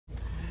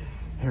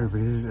Hey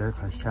everybody, this is Eric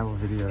Clark's Travel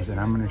Videos, and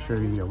I'm going to show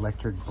you the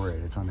Electric Brae.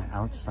 It's on the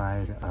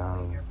outside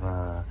of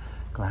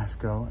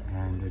Glasgow,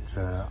 and it's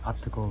an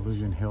optical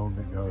illusion hill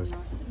that goes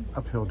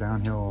uphill,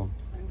 downhill.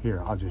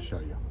 Here, I'll just show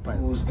you.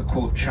 Pulls the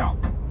coach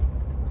up.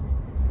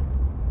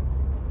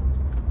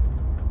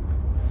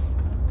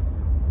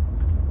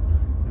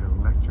 The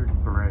Electric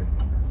Brae.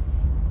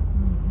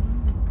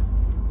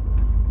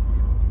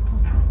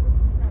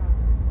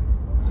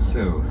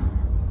 So,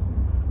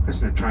 I'm just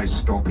going to try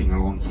stopping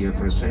along here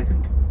for a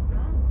second.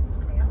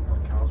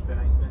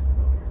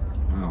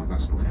 Oh,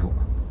 that's no help.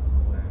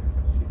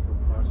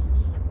 Are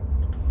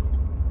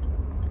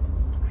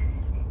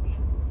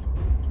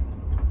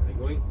they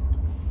going?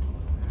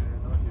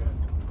 Not yet.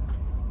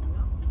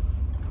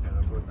 Yeah,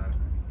 they're going now.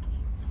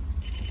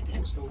 Does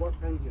it still work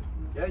down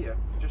here? Yeah.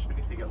 Just we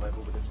need to get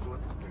level with this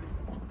going.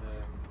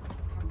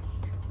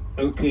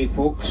 Okay,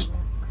 folks.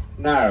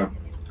 Now,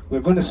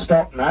 we're going to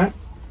stop now.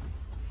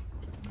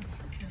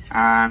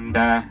 And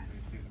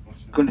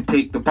going to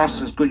take the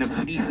bus is going to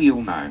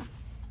freewheel now.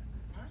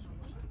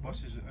 The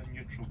bus is in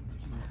neutral.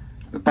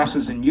 The bus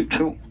is in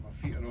neutral. My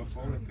feet are off,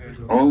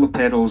 All the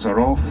pedals are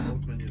off.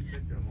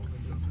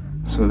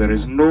 So there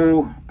is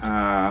no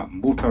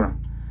motor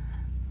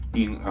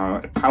being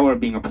power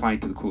being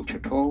applied to the coach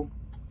at all.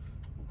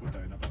 We'll go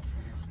down a bit.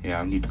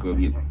 Yeah, I need to go a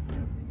bit.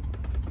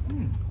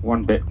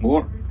 One bit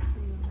more.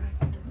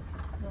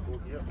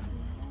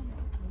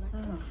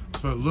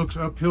 So it looks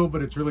uphill,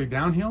 but it's really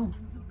downhill?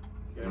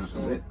 Yeah, That's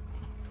so it.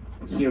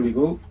 Here we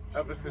go.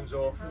 everything's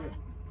off.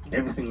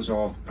 Everything's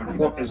off, and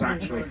what is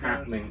actually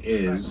happening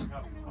is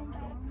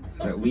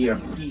that we are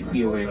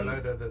freewheeling.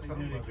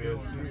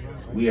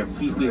 We are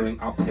freewheeling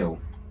uphill.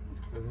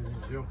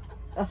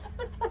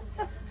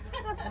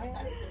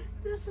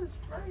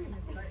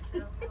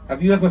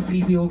 Have you ever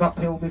freewheeled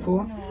uphill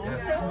before?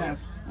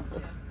 Yes.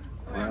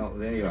 Well,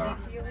 there you are.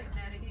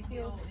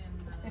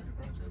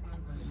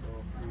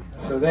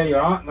 So there you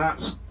are.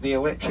 That's the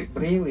Electric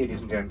Brae,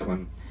 ladies and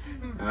gentlemen.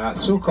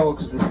 So-called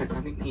because I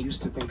think they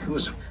used to think it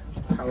was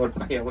powered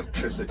by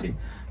electricity,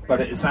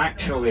 but it's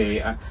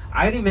actually.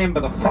 I remember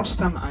the first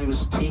time I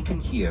was taken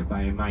here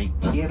by my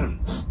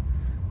parents.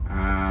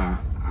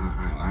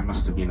 I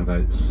must have been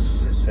about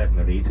 7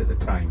 or 8 at the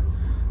time,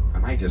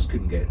 and I just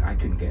couldn't get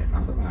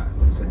enough of that.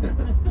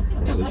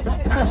 It was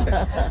fantastic.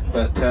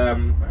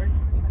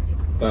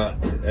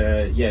 But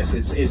yes,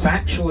 it's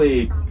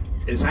actually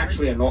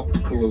an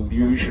optical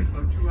illusion.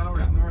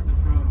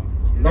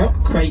 Not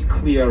quite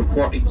clear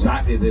what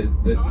exactly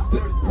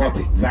what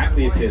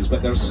exactly it is,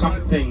 but there's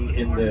something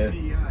in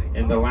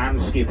the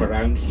landscape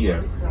around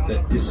here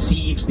that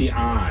deceives the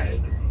eye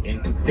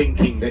into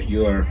thinking that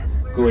you're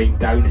going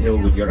downhill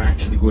when you're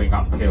actually going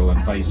uphill,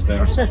 and vice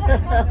versa.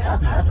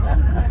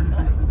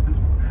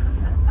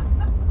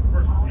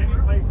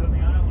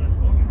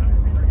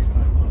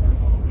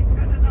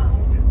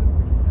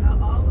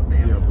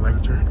 The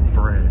Electric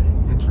Brae.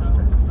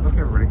 Interesting. Okay,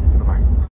 everybody. Bye-bye.